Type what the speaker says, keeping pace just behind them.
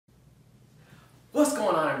What's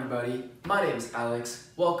going on, everybody? My name is Alex.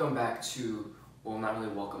 Welcome back to, well, not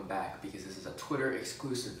really welcome back because this is a Twitter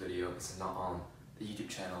exclusive video. This is not on the YouTube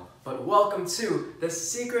channel, but welcome to the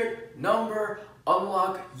Secret Number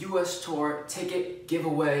Unlock US Tour ticket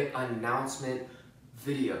giveaway announcement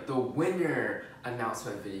video, the winner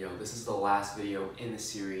announcement video. This is the last video in the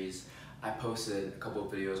series. I posted a couple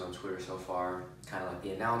of videos on Twitter so far, kind of like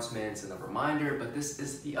the announcements and the reminder, but this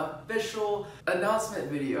is the official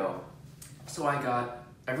announcement video. So I got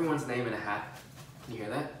everyone's name in a hat. Can you hear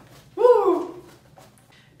that? Woo!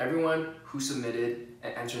 Everyone who submitted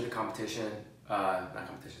and entered the competition,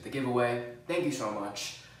 the giveaway, thank you so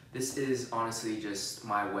much. This is honestly just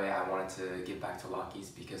my way I wanted to give back to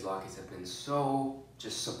Lockies because Lockies have been so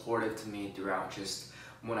just supportive to me throughout just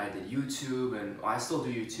when I did YouTube, and I still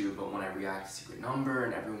do YouTube, but when I react to Secret Number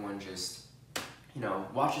and everyone just, you know,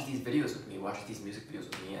 watches these videos with me, watches these music videos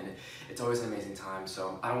with me, and it's always an amazing time.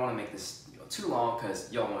 So I don't want to make this too long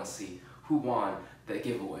because y'all want to see who won the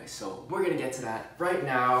giveaway. So we're gonna get to that right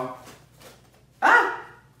now. Ah!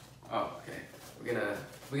 Oh, okay.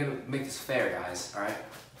 We're gonna make this fair, guys. All right.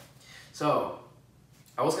 So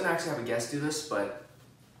I was gonna actually have a guest do this, but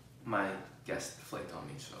my guest flaked on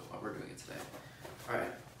me, so we're doing it today. All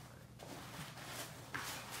right.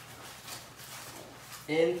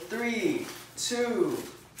 In 3, 2,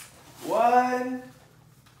 1.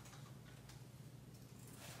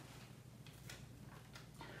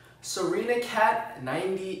 Serena Cat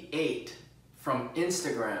 98 from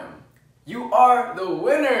Instagram. You are the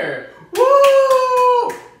winner!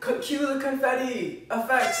 Woo! Cue the confetti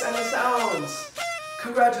effects and the sounds.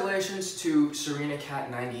 Congratulations to Serena Cat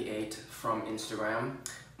 98 from Instagram.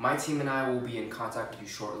 My team and I will be in contact with you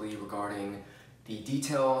shortly regarding the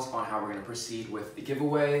details on how we're gonna proceed with the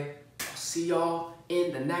giveaway. I'll see y'all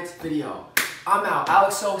in the next video. I'm out.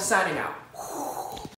 Alex So signing out.